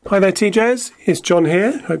Hi there, TJs. It's John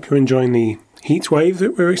here. Hope you're enjoying the heat wave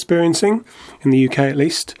that we're experiencing, in the UK at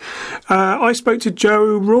least. I spoke to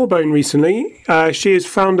Jo Rawbone recently. She is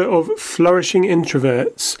founder of Flourishing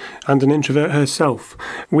Introverts and an introvert herself.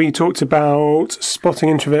 We talked about spotting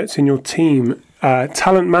introverts in your team,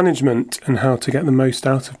 talent management and how to get the most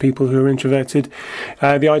out of people who are introverted,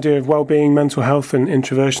 the idea of well-being, mental health and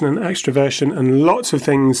introversion and extroversion, and lots of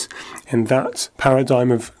things in that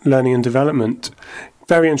paradigm of learning and development.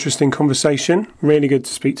 Very interesting conversation. Really good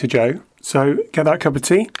to speak to Jo. So get that cup of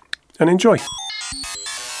tea and enjoy.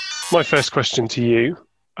 My first question to you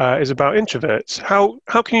is about introverts.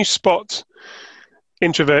 How can you spot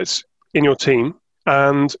introverts in your team?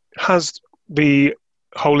 And has the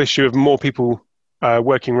whole issue of more people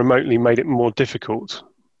working remotely made it more difficult?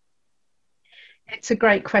 It's a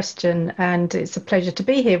great question, and it's a pleasure to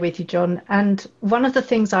be here with you, John. And one of the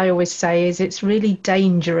things I always say is it's really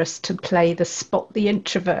dangerous to play the spot the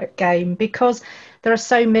introvert game, because there are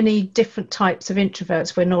so many different types of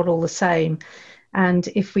introverts. We're not all the same. And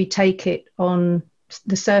if we take it on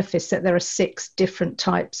the surface that there are 6 different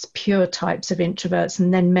types, pure types of introverts,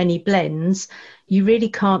 and then many blends, you really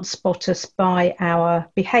can't spot us by our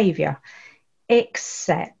behaviour,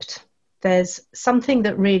 except there's something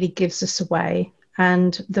that really gives us away.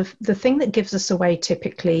 And the thing that gives us away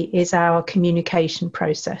typically is our communication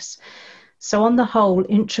process. So on the whole,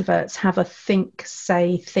 introverts have a think,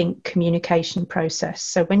 say, think communication process.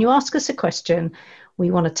 So when you ask us a question,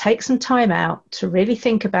 we want to take some time out to really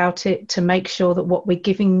think about it, to make sure that what we're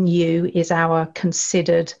giving you is our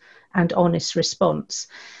considered and honest response.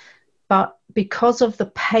 But because of the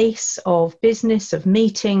pace of business, of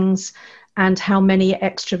meetings, and how many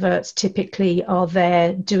extroverts typically are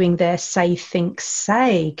there doing their say, think,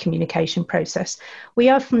 say communication process, we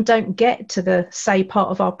often don't get to the say part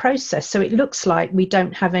of our process. So it looks like we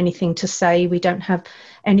don't have anything to say, we don't have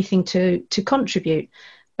anything to contribute.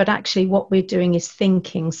 But actually what we're doing is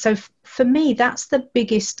thinking. So for me, that's the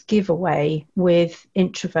biggest giveaway with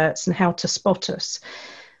introverts and how to spot us.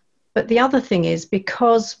 But the other thing is,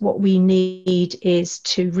 because what we need is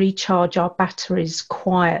to recharge our batteries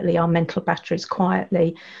quietly, our mental batteries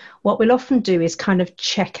quietly, what we'll often do is kind of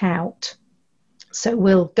check out. So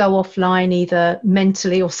we'll go offline either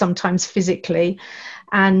mentally or sometimes physically,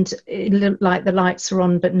 and it looks like the lights are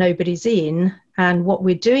on but nobody's in. And what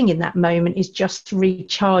we're doing in that moment is just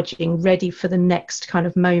recharging, ready for the next kind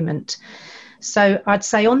of moment. So I'd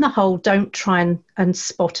say on the whole, don't try and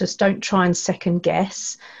spot us, don't try and second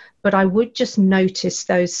guess. But I would just notice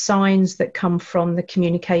those signs that come from the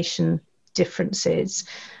communication differences,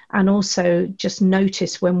 and also just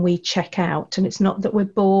notice when we check out. And it's not that we're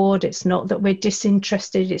bored, it's not that we're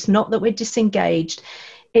disinterested, it's not that we're disengaged.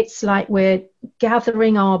 It's like we're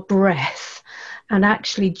gathering our breath and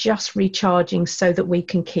actually just recharging so that we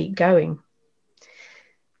can keep going.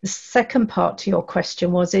 The second part to your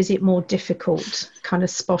question was, is it more difficult kind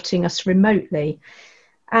of spotting us remotely?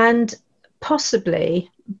 And possibly,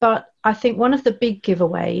 but I think one of the big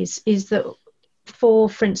giveaways is that for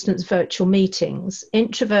instance, virtual meetings,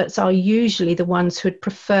 introverts are usually the ones who would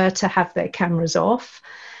prefer to have their cameras off,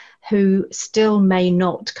 who still may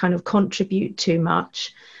not kind of contribute too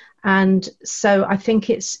much. And so I think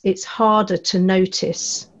it's harder to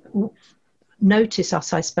notice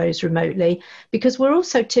us, I suppose, remotely, because we're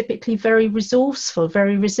also typically very resourceful,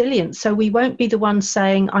 very resilient. So we won't be the ones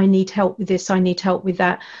saying, I need help with this, I need help with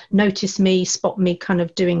that, notice me, spot me, kind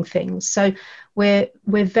of doing things. So we're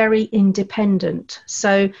very independent.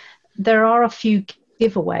 So there are a few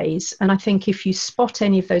giveaways, and I think if you spot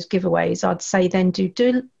any of those giveaways, I'd say then do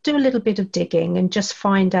a little bit of digging and just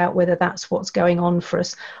find out whether that's what's going on for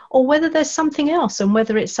us, or whether there's something else, and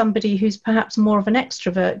whether it's somebody who's perhaps more of an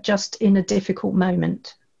extrovert just in a difficult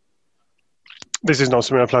moment. This is not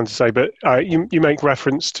something I plan to say, but you make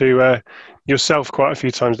reference to yourself quite a few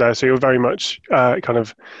times there, so you're very much kind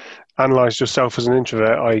of analysed yourself as an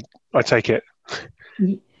introvert, I take it.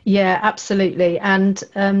 Yeah, absolutely. And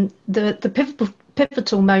the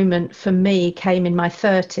pivotal moment for me came in my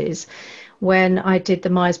 30s when I did the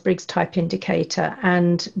Myers-Briggs type indicator,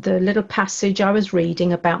 and the little passage I was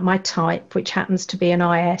reading about my type, which happens to be an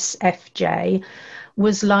ISFJ,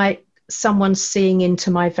 was like someone seeing into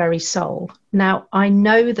my very soul. Now, I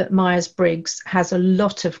know that Myers-Briggs has a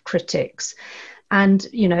lot of critics, and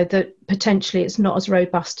that potentially it's not as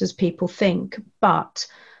robust as people think, but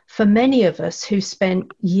for many of us who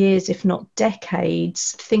spent years, if not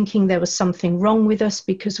decades, thinking there was something wrong with us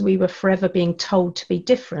because we were forever being told to be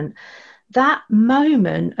different, that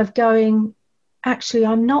moment of going, actually,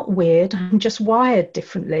 I'm not weird, I'm just wired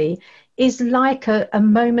differently, is like a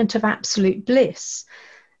moment of absolute bliss.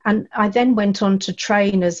 And I then went on to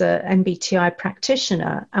train as a MBTI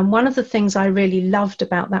practitioner. And one of the things I really loved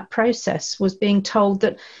about that process was being told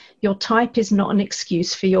that your type is not an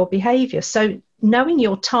excuse for your behavior. So knowing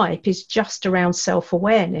your type is just around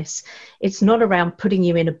self-awareness. It's not around putting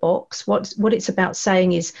you in a box. What it's about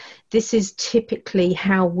saying is, this is typically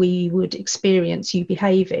how we would experience you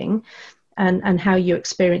behaving, and how you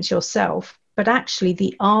experience yourself. But actually,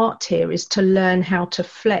 the art here is to learn how to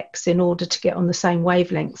flex in order to get on the same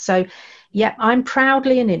wavelength. So, yeah, I'm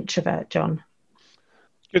proudly an introvert, John.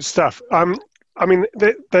 Good stuff. I mean,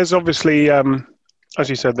 there's obviously, as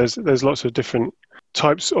you said, there's lots of different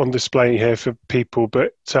types on display here for people,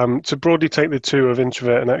 but to broadly take the two of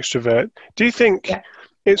introvert and extrovert, do you think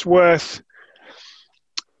it's worth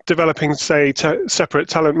developing, say, separate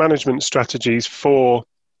talent management strategies for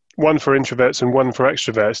one for introverts and one for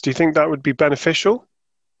extroverts? Do you think that would be beneficial?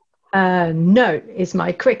 No, is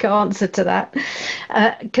my quick answer to that.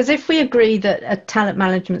 Because if we agree that a talent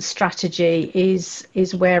management strategy is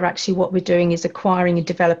where actually what we're doing is acquiring and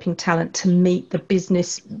developing talent to meet the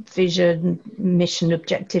business vision, mission,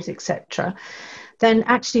 objectives, etc., then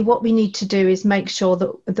actually what we need to do is make sure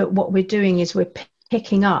that what we're doing is we're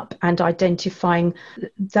picking up and identifying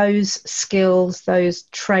those skills, those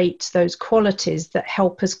traits, those qualities that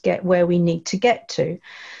help us get where we need to get to.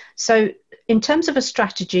 So in terms of a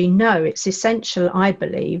strategy, no, it's essential, I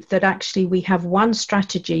believe, that actually we have one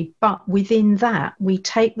strategy, but within that, we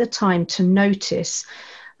take the time to notice,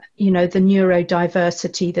 the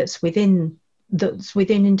neurodiversity that's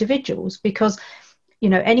within individuals, because,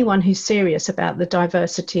 anyone who's serious about the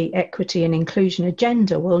diversity, equity, and inclusion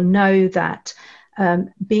agenda will know that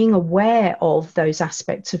being aware of those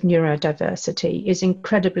aspects of neurodiversity is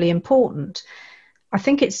incredibly important. I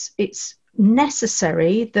think it's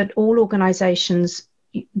necessary that all organisations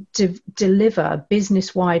deliver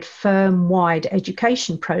business-wide, firm-wide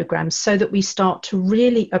education programs so that we start to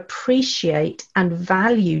really appreciate and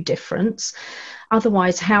value difference.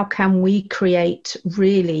 Otherwise, how can we create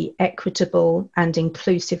really equitable and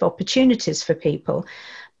inclusive opportunities for people?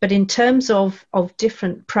 But in terms of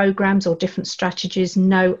different programs or different strategies,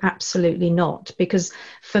 no, absolutely not. Because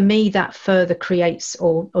for me, that further creates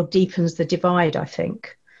or deepens the divide, I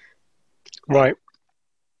think. Right.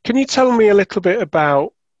 Can you tell me a little bit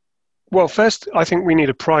about, well, first, I think we need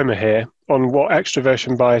a primer here on what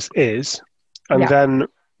extroversion bias is. And then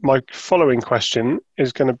my following question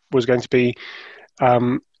was going to be,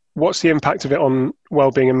 what's the impact of it on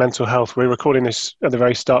well-being and mental health? We're recording this at the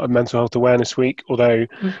very start of Mental Health Awareness Week, although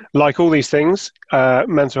like all these things,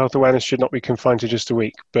 mental health awareness should not be confined to just a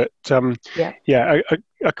week. But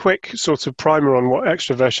a quick sort of primer on what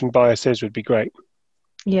extroversion bias is would be great.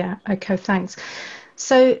 Yeah, okay, thanks.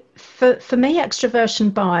 So for me,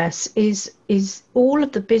 extroversion bias is all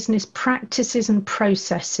of the business practices and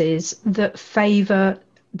processes that favour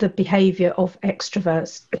the behaviour of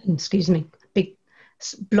extroverts. Excuse me, big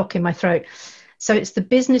block in my throat. So it's the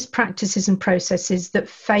business practices and processes that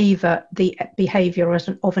favour the behaviour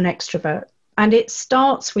of an extrovert. And it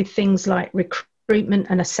starts with things like recruitment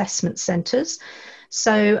and assessment centres.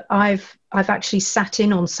 So I've actually sat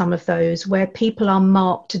in on some of those where people are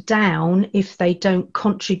marked down if they don't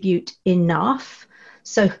contribute enough.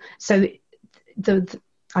 So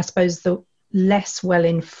I suppose the less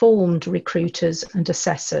well-informed recruiters and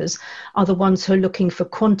assessors are the ones who are looking for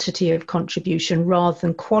quantity of contribution rather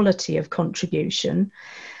than quality of contribution.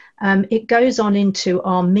 It goes on into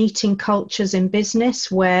our meeting cultures in business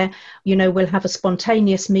where, we'll have a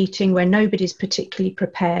spontaneous meeting where nobody's particularly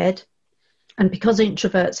prepared. And because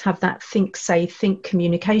introverts have that think, say, think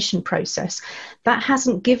communication process, that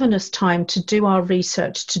hasn't given us time to do our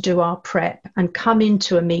research, to do our prep and come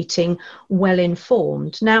into a meeting well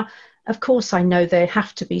informed. Now, of course, I know there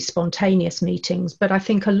have to be spontaneous meetings, but I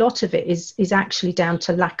think a lot of it is actually down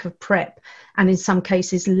to lack of prep and in some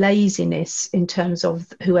cases laziness in terms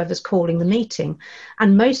of whoever's calling the meeting.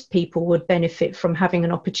 And most people would benefit from having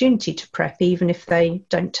an opportunity to prep, even if they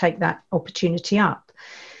don't take that opportunity up.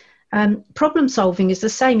 Problem solving is the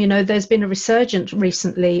same. There's been a resurgence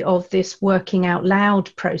recently of this working out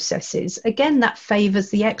loud processes. Again, that favours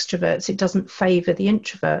the extroverts. It doesn't favour the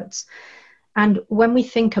introverts. And when we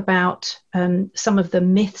think about some of the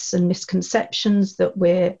myths and misconceptions that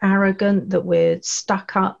we're arrogant, that we're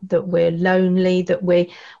stuck up, that we're lonely, that we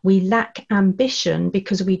lack ambition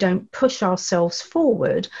because we don't push ourselves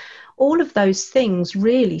forward, all of those things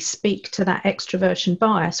really speak to that extroversion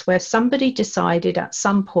bias where somebody decided at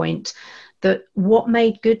some point that what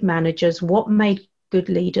made good managers, what made good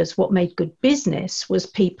leaders, what made good business was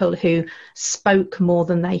people who spoke more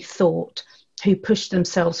than they thought, who pushed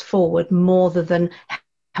themselves forward more than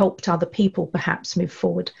helped other people perhaps move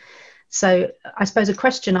forward. So I suppose a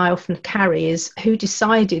question I often carry is, who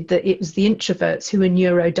decided that it was the introverts who are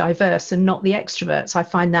neurodiverse and not the extroverts? I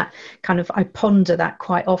find that I ponder that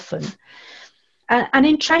quite often. And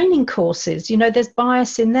in training courses, there's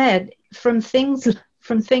bias in there from things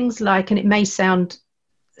like, and it may sound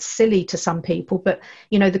silly to some people, but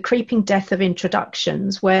the creeping death of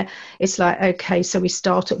introductions, where it's like, okay, so we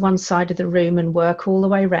start at one side of the room and work all the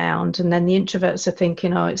way around, and then the introverts are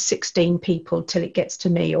thinking, oh, it's 16 people till it gets to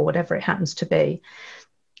me, or whatever it happens to be.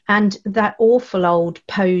 And that awful old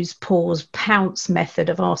pose, pause, pounce method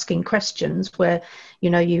of asking questions, where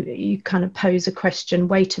you kind of pose a question,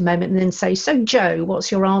 wait a moment, and then say, so Joe,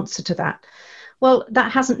 what's your answer to that? Well,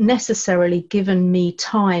 that hasn't necessarily given me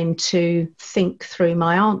time to think through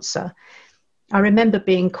my answer. I remember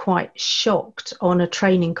being quite shocked on a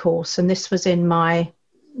training course, and this was in my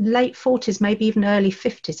late 40s, maybe even early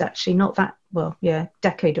 50s, actually, not that, well, yeah,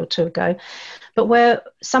 decade or two ago, but where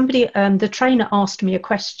somebody, the trainer asked me a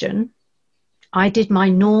question. I did my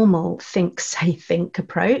normal think, say, think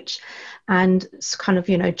approach, and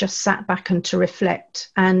just sat back and to reflect.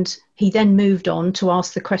 And he then moved on to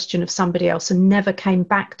ask the question of somebody else and never came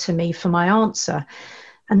back to me for my answer.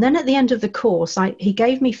 And then at the end of the course, he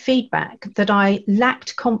gave me feedback that I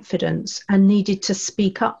lacked confidence and needed to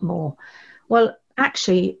speak up more. Well,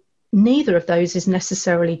 actually, neither of those is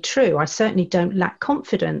necessarily true. I certainly don't lack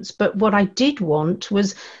confidence, but what I did want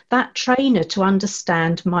was that trainer to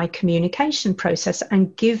understand my communication process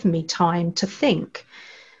and give me time to think.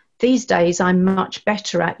 These days, I'm much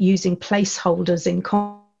better at using placeholders in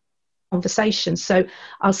conversation. So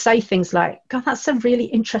I'll say things like, God, that's a really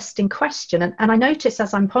interesting question. And I notice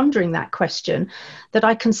as I'm pondering that question that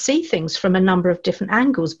I can see things from a number of different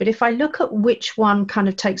angles. But if I look at which one kind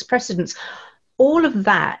of takes precedence, all of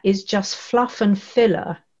that is just fluff and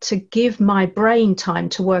filler to give my brain time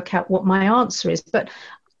to work out what my answer is. But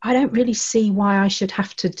I don't really see why I should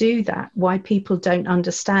have to do that, why people don't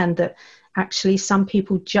understand that actually some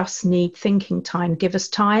people just need thinking time. Give us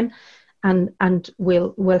time and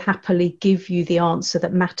we'll happily give you the answer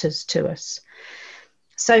that matters to us.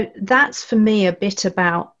 So that's for me a bit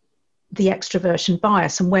about the extroversion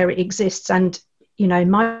bias and where it exists. And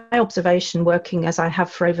my observation, working as I have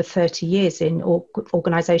for over 30 years in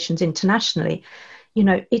organizations internationally,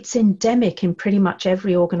 it's endemic in pretty much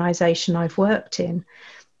every organization I've worked in.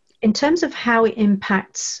 In terms of how it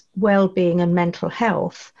impacts well-being and mental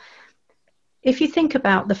health, if you think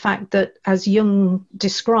about the fact that, as Jung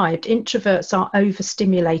described, introverts are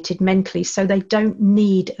overstimulated mentally, so they don't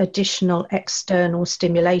need additional external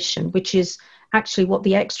stimulation, which is actually what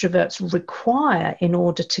the extroverts require in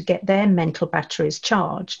order to get their mental batteries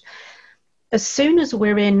charged. As soon as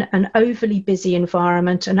we're in an overly busy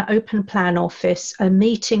environment, an open plan office, a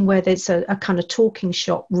meeting where there's a kind of talking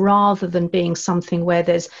shop rather than being something where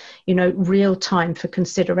there's, real time for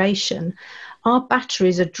consideration, our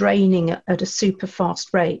batteries are draining at a super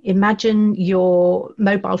fast rate. Imagine your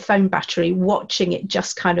mobile phone battery, watching it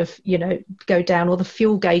just kind of, go down, or the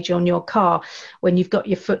fuel gauge on your car when you've got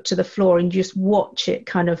your foot to the floor and you just watch it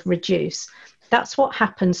kind of reduce. That's what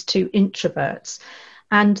happens to introverts.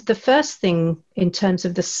 And the first thing in terms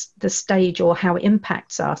of the stage or how it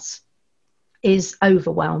impacts us is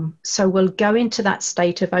overwhelm. So we'll go into that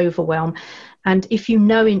state of overwhelm. And if you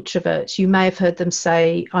know introverts, you may have heard them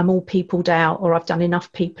say, I'm all peopled out, or I've done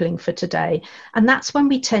enough peopling for today. And that's when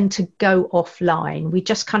we tend to go offline. We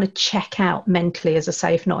just kind of check out mentally, as I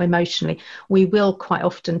say, if not emotionally. We will quite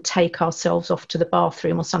often take ourselves off to the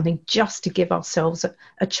bathroom or something just to give ourselves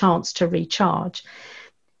a chance to recharge.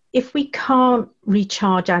 If we can't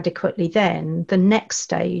recharge adequately, then the next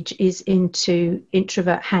stage is into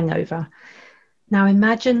introvert hangover. Now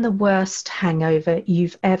imagine the worst hangover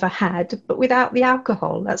you've ever had, but without the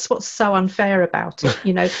alcohol. That's what's so unfair about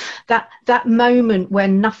it. That moment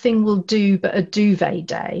when nothing will do but a duvet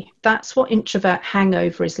day. That's what introvert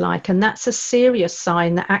hangover is like. And that's a serious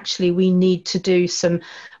sign that actually we need to do some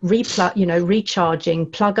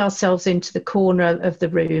recharging, plug ourselves into the corner of the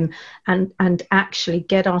room and actually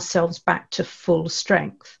get ourselves back to full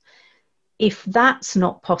strength. If that's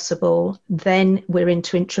not possible, then we're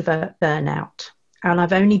into introvert burnout. And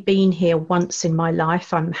I've only been here once in my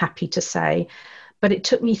life, I'm happy to say, but it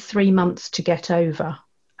took me 3 months to get over.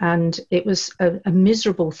 And it was a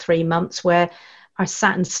miserable 3 months where I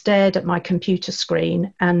sat and stared at my computer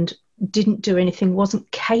screen and didn't do anything,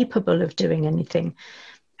 wasn't capable of doing anything.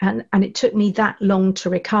 And it took me that long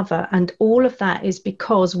to recover. And all of that is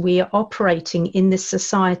because we are operating in this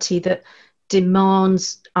society that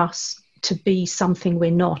demands us to be something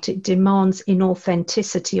we're not. It demands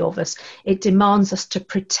inauthenticity of us. It demands us to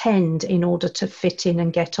pretend in order to fit in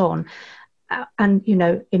and get on. And,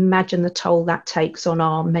 imagine the toll that takes on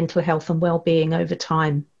our mental health and well-being over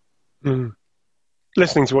time.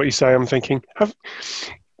 Listening to what you say, I'm thinking,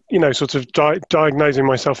 sort of diagnosing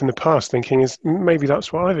myself in the past, thinking is maybe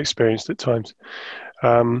that's what I've experienced at times.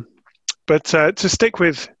 But to stick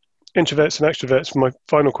with introverts and extroverts for my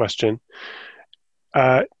final question,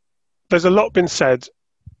 there's a lot been said,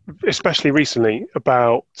 especially recently,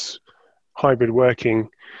 about hybrid working,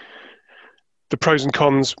 the pros and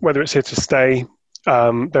cons, whether it's here to stay.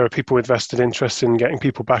 There are people with vested interest in getting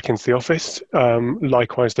people back into the office.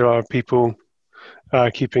 Likewise, there are people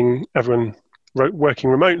keeping everyone working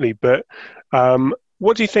remotely. But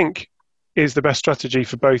what do you think is the best strategy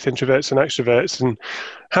for both introverts and extroverts? And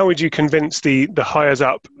how would you convince the hires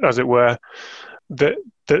up, as it were, that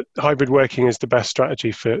hybrid working is the best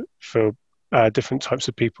strategy for different types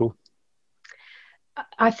of people?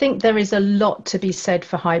 I think there is a lot to be said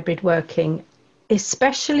for hybrid working,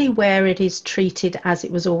 especially where it is treated as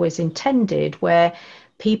it was always intended, where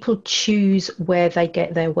people choose where they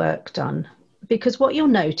get their work done. Because what you'll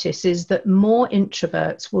notice is that more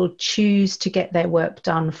introverts will choose to get their work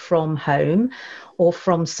done from home or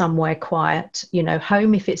from somewhere quiet.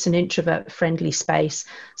 Home if it's an introvert-friendly space,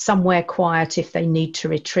 somewhere quiet if they need to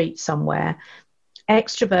retreat somewhere.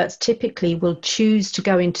 Extroverts typically will choose to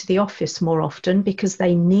go into the office more often because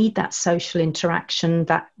they need that social interaction,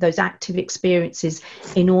 those active experiences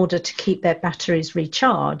in order to keep their batteries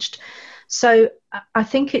recharged. So I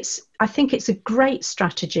think it's a great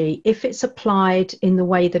strategy if it's applied in the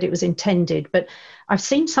way that it was intended. But I've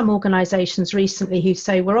seen some organisations recently who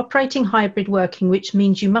say we're operating hybrid working, which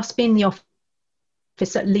means you must be in the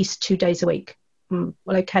office at least 2 days a week. Well,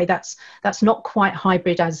 okay, that's not quite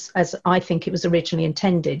hybrid as I think it was originally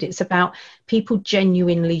intended. It's about people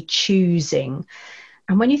genuinely choosing.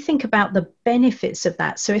 And when you think about the benefits of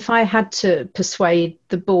that, so if I had to persuade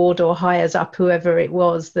the board or hires up, whoever it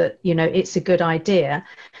was, that, it's a good idea,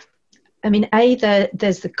 I mean,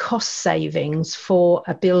 there's the cost savings for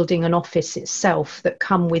a building and office itself that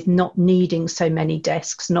come with not needing so many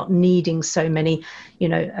desks, not needing so many,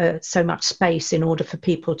 so much space in order for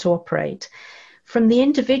people to operate. From the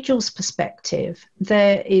individual's perspective,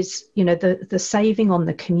 there is, the saving on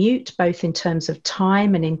the commute, both in terms of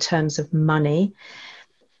time and in terms of money.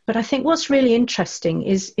 But I think what's really interesting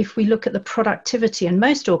is if we look at the productivity, and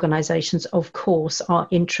most organisations, of course, are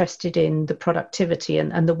interested in the productivity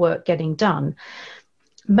and the work getting done.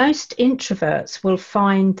 Most introverts will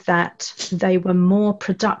find that they were more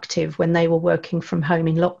productive when they were working from home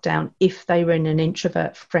in lockdown if they were in an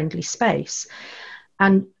introvert-friendly space.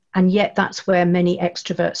 And yet that's where many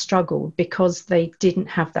extroverts struggled because they didn't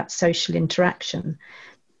have that social interaction.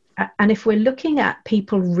 And if we're looking at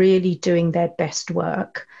people really doing their best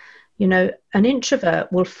work, an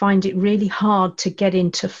introvert will find it really hard to get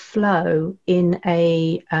into flow in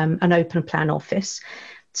an open plan office.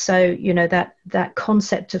 So, that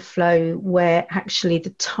concept of flow where actually the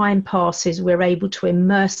time passes, we're able to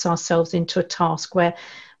immerse ourselves into a task where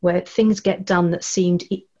things get done that seemed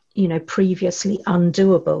previously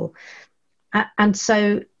undoable. And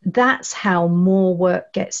so that's how more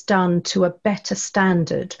work gets done to a better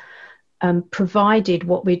standard, provided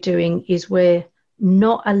what we're doing is we're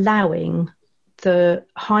not allowing the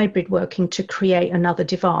hybrid working to create another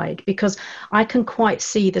divide, because I can quite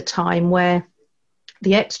see the time where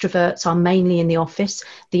the extroverts are mainly in the office,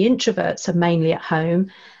 the introverts are mainly at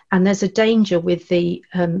home, and there's a danger with the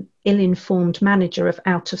ill-informed manager of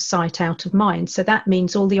out of sight, out of mind. So that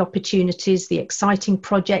means all the opportunities, the exciting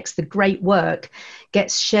projects, the great work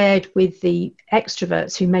gets shared with the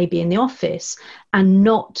extroverts who may be in the office, and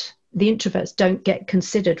not the introverts don't get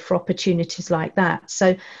considered for opportunities like that.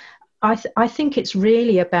 So I think it's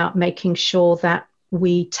really about making sure that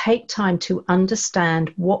we take time to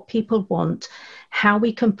understand what people want, how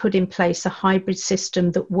we can put in place a hybrid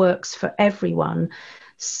system that works for everyone,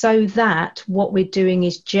 so that what we're doing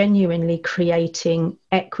is genuinely creating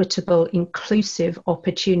equitable, inclusive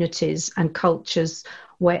opportunities and cultures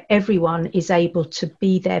where everyone is able to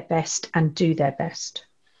be their best and do their best.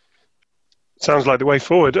 Sounds like the way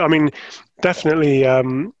forward. I mean, definitely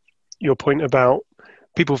your point about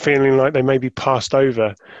people feeling like they may be passed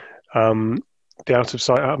over, the out of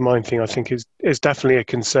sight, out of mind thing, I think is definitely a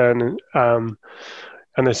concern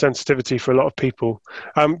and a sensitivity for a lot of people.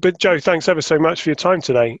 But Jo, thanks ever so much for your time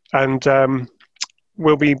today. And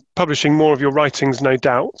we'll be publishing more of your writings, no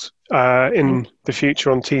doubt, in the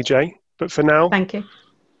future on TJ. But for now, thank you.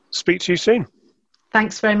 Speak to you soon.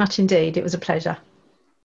 Thanks very much indeed. It was a pleasure.